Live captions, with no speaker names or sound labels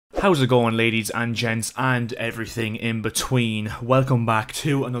How's it going, ladies and gents and everything in between? Welcome back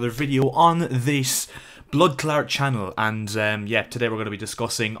to another video on this Blood Clot channel, and yeah, today we're going to be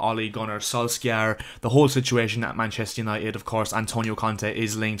discussing Ole Gunnar Solskjaer, the whole situation at Manchester United. Of course, Antonio Conte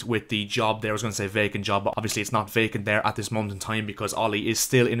is linked with the job there. I was going to say vacant job, but obviously it's not vacant there at this moment in time because Ole is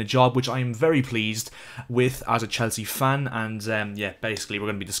still in a job, which I am very pleased with as a Chelsea fan. And yeah, basically we're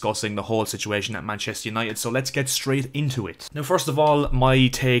going to be discussing the whole situation at Manchester United. So let's get straight into it. Now, first of all, my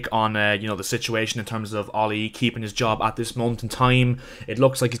take on you know, the situation in terms of Ole keeping his job at this moment in time. It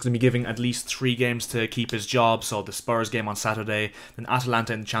looks like he's going to be giving at least 3 games to keep his job. So the Spurs game on Saturday, then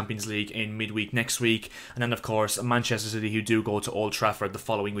Atalanta in the Champions League in midweek next week, and then of course Manchester City, who do go to Old Trafford the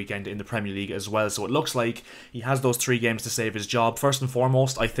following weekend in the Premier League as well. So it looks like he has those 3 games to save his job. First and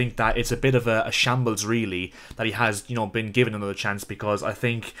foremost, I think that it's a bit of a shambles really that he has, you know, been given another chance, because I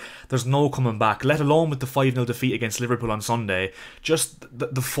think there's no coming back, let alone with the 5-0 defeat against Liverpool on Sunday. Just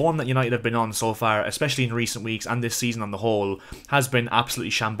the form that United have been on so far, especially in recent weeks and this season on the whole, has been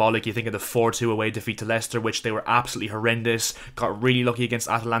absolutely shambolic. You think of the 4-2 away defeat to Leicester, which they were absolutely horrendous. Got really lucky against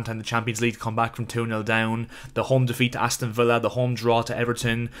Atalanta in the Champions League to come back from 2-0 down. The home defeat to Aston Villa, the home draw to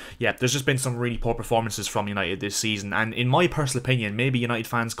Everton. Yeah, there's just been some really poor performances from United this season, and in my personal opinion, maybe United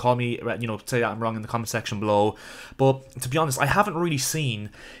fans call me, you know, say that I'm wrong in the comment section below, but to be honest, I haven't really seen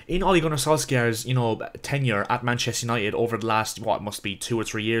in Ole Gunnar Solskjaer's, you know, tenure at Manchester United over the last, what, must be 2 or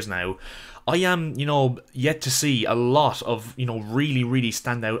 3 years now, I am, you know, yet to see a lot of, you know, really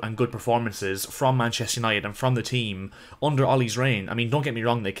standout and good performances from Manchester United and from the team under Ole's reign. I mean, don't get me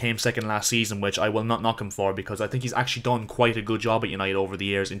wrong, they came second last season, which I will not knock him for, because I think he's actually done quite a good job at United over the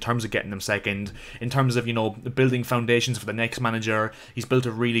years in terms of getting them second, in terms of, you know, building foundations for the next manager. He's built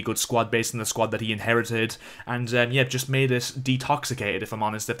a really good squad based on the squad that he inherited, and yeah, just made it detoxicated, if I'm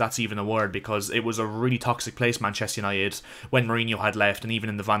honest, if that's even a word, because it was a really toxic place, Manchester United, when Mourinho had left, and even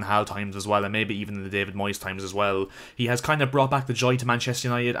in the Van Gaal times as well, and maybe even in the David Moyes times as well. He has kind of brought back the joy to Manchester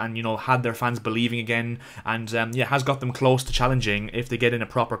United, and, you know, had their fans believing again, and yeah, has got them close to challenging if they get in a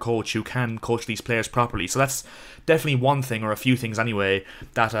proper coach who can coach these players properly. So that's definitely one thing, or a few things anyway,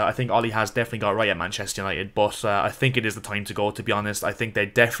 that I think Ole has definitely got right at Manchester United. But I think it is the time to go, to be honest. I think they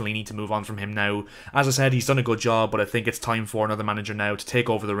definitely need to move on from him now. As I said, he's done a good job, but I think it's time for another manager now to take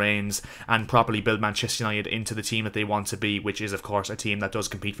over the reins and properly build Manchester United into the team that they want to be, which is of course a team that does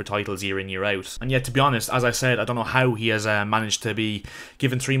compete for titles year in, year out. And yet, to be honest, as I said, I don't know how he has managed to be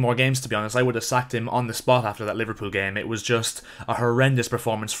given 3 more games, to be honest. I would have sacked him on the spot after that Liverpool game. It was just a horrendous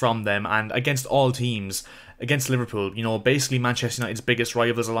performance from them, and against all teams. Against Liverpool, you know, basically Manchester United's biggest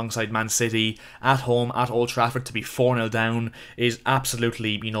rivals alongside Man City, at home, at Old Trafford, to be 4-0 down is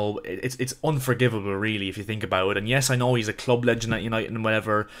absolutely, you know, it's unforgivable really if you think about it. And yes, I know he's a club legend at United and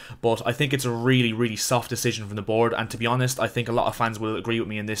whatever, but I think it's a really soft decision from the board. And to be honest, I think a lot of fans will agree with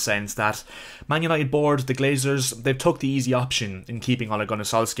me in this sense that Man United board, the Glazers, they've took the easy option in keeping Ole Gunnar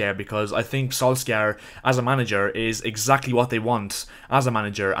Solskjaer, because I think Solskjaer as a manager is exactly what they want as a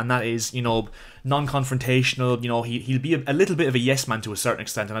manager, and that is, you know, non-confrontational. You know, he'll be a little bit of a yes man to a certain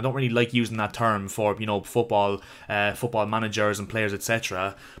extent, and I don't really like using that term for, you know, football managers and players,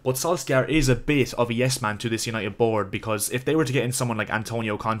 etc. But Solskjaer is a bit of a yes man to this United board, because if they were to get in someone like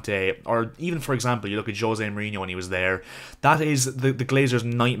Antonio Conte, or even for example you look at Jose Mourinho when he was there, that is the Glazers'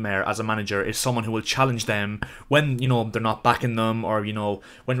 nightmare as a manager, is someone who will challenge them when, you know, they're not backing them, or, you know,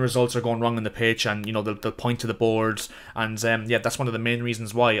 when results are going wrong on the pitch, and, you know, they'll point to the boards. And yeah, that's one of the main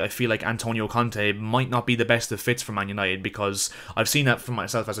reasons why I feel like Antonio Conte might not be the best of fits for Man United, because I've seen that for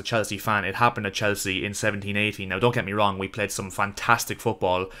myself as a Chelsea fan. It happened at Chelsea in 17-18. Now, don't get me wrong, we played some fantastic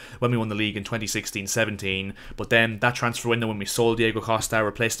football when we won the league in 2016-17, but then that transfer window, when we sold Diego Costa,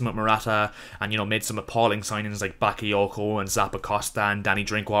 replaced him with Morata, and, you know, made some appalling signings like Bakayoko and Zappacosta and Danny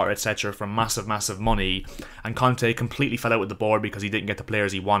Drinkwater, etc., for massive money, and Conte completely fell out with the board because he didn't get the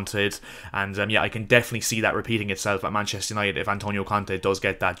players he wanted. And yeah, I can definitely see that repeating itself at Manchester United if Antonio Conte does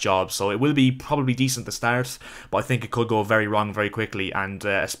get that job. So it will be probably decent to start, but I think it could go very wrong very quickly, and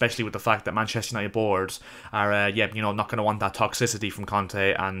especially with the fact that Manchester United boards are, yeah, you know, not going to want that toxicity from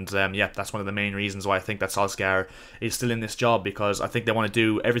Conte. And yeah, that's one of the main reasons why I think that Solskjaer is still in this job, because I think they want to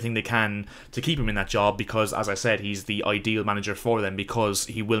do everything they can to keep him in that job, because, as I said, he's the ideal manager for them, because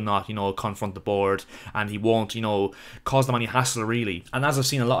he will not, you know, confront the board, and he won't, you know, cause them any hassle really. And as I've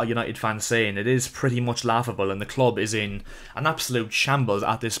seen a lot of United fans saying, it is pretty much laughable, and the club is in an absolute shambles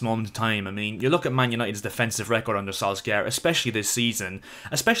at this moment in time. I mean, mean, you look at Man United's defensive record under Solskjaer, especially this season,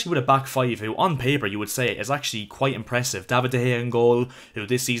 especially with a back five who, on paper, you would say is actually quite impressive. David De Gea in goal, who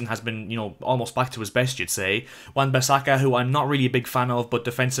this season has been, you know, almost back to his best, you'd say. Wan-Bissaka, who I'm not really a big fan of, but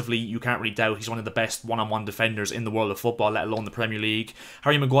defensively, you can't really doubt he's one of the best one-on-one defenders in the world of football, let alone the Premier League.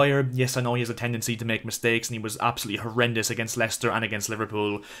 Harry Maguire, yes, I know he has a tendency to make mistakes, and he was absolutely horrendous against Leicester and against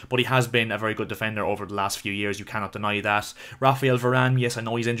Liverpool, but he has been a very good defender over the last few years, you cannot deny that. Raphael Varane, yes, I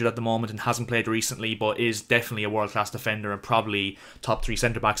know he's injured at the moment and hasn't played recently, but is definitely a world-class defender and probably top 3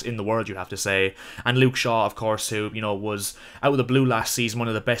 centre-backs in the world, you'd have to say. And Luke Shaw, of course, who, you know, was out of the blue last season, one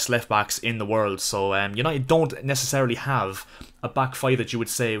of the best left-backs in the world. So United don't necessarily have a back five that you would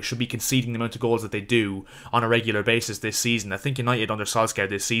say should be conceding the amount of goals that they do on a regular basis this season. I think United under Solskjaer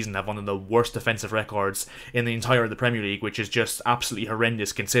this season have one of the worst defensive records in the entire of the Premier League, which is just absolutely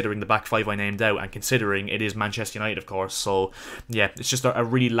horrendous considering the back five I named out and considering it is Manchester United, of course. So yeah, it's just a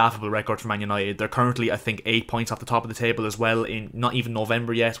really laughable record for Man United. They're currently, I think, 8 points off the top of the table as well in not even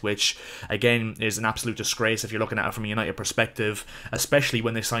November yet, which again is an absolute disgrace if you're looking at it from a United perspective, especially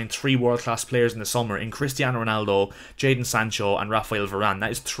when they signed 3 world-class players in the summer in Cristiano Ronaldo, Jadon Sancho and Raphael Varane.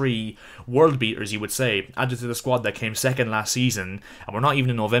 That is 3 world beaters, you would say, added to the squad that came second last season, and we're not even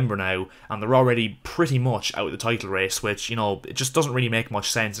in November now, and they're already pretty much out of the title race, which, you know, it just doesn't really make much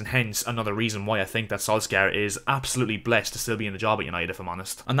sense, and hence another reason why I think that Solskjaer is absolutely blessed to still be in the job at United, if I'm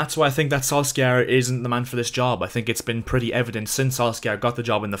honest. And that's why I think that Solskjaer isn't the man for this job. I think it's been pretty evident since Solskjaer got the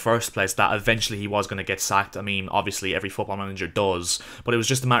job in the first place that eventually he was going to get sacked. I mean, obviously every football manager does, but it was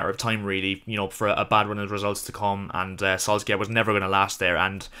just a matter of time really, you know, for a bad run of results to come, and Solskjaer was never going to last there,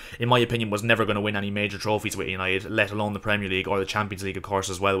 and in my opinion was never going to win any major trophies with United, let alone the Premier League or the Champions League, of course,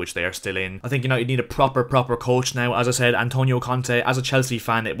 as well, which they are still in. I think United need a proper coach now. As I said, Antonio Conte, as a Chelsea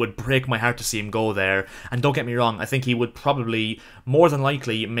fan, it would break my heart to see him go there, and don't get me wrong, I think he would probably more than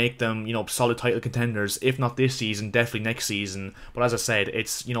likely make them, you know, solid title contenders, if not this season, definitely next season. But as I said,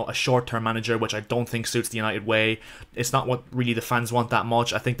 it's, you know, a short-term manager, which I don't think suits the United way. It's not what really the fans want that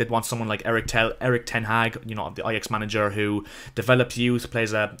much. I think they'd want someone like Erik ten Hag, you know, the Ajax manager, who develops youth,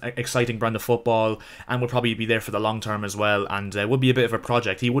 plays a exciting brand of football, and would probably be there for the long term as well, and would be a bit of a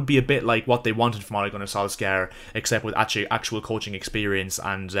project. He would be a bit like what they wanted from Ole Gunnar Solskjaer, except with actual coaching experience.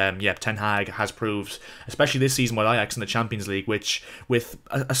 And yeah, Ten Hag has proved, especially this season with Ajax in the Champions League, which with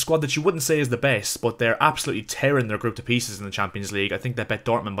a squad that you wouldn't say is the best, but they're absolutely tearing their group to pieces in the Champions League. I think they bet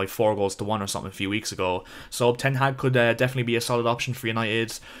Dortmund by 4-1 or something a few weeks ago. So Ten Hag could definitely be a solid option for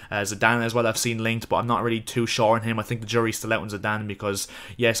United. Zidane as well I've seen linked, but I'm not really too sure on him. I think the jury's still out on Zidane because,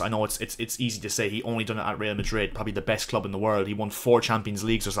 yes, I know it's easy to say he only done it at Real Madrid, probably the best club in the world. He won 4 Champions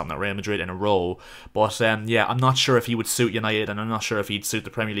Leagues or something at Real Madrid in a row. But yeah, I'm not sure if he would suit United, and I'm not sure if he'd suit the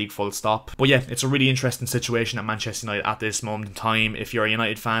Premier League full stop. But yeah, it's a really interesting situation at Manchester United at this moment in time. If you're a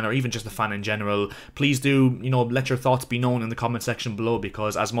United fan or even just a fan in general, please do, you know, let your thoughts be known in the comment section below,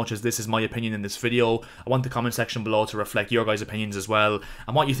 because as much as this is my opinion in this video, I want the comment section below to reflect your guys' opinions as well,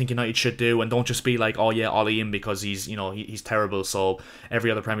 and what you think United should do. And don't just be like, oh yeah, Ole in because he's, you know, he's terrible, so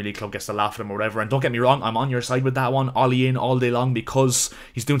every other Premier League club gets to laugh at him or whatever. And don't get me wrong, I'm on your side with that one. Ole in all day long because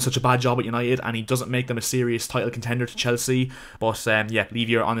he's doing such a bad job at United and he doesn't make them a serious title contender to Chelsea. But yeah, leave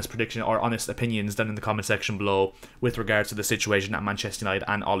your honest prediction or honest opinions down in the comment section below with regards to the situation at Manchester United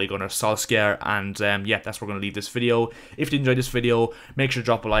and Ole Gunnar Solskjaer. And yeah, that's where we're going to leave this video. If you enjoyed this video, make sure to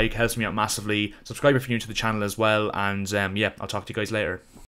drop a like, helps me out massively. Subscribe if you're new to the channel as well, and yeah, I'll talk to you guys later.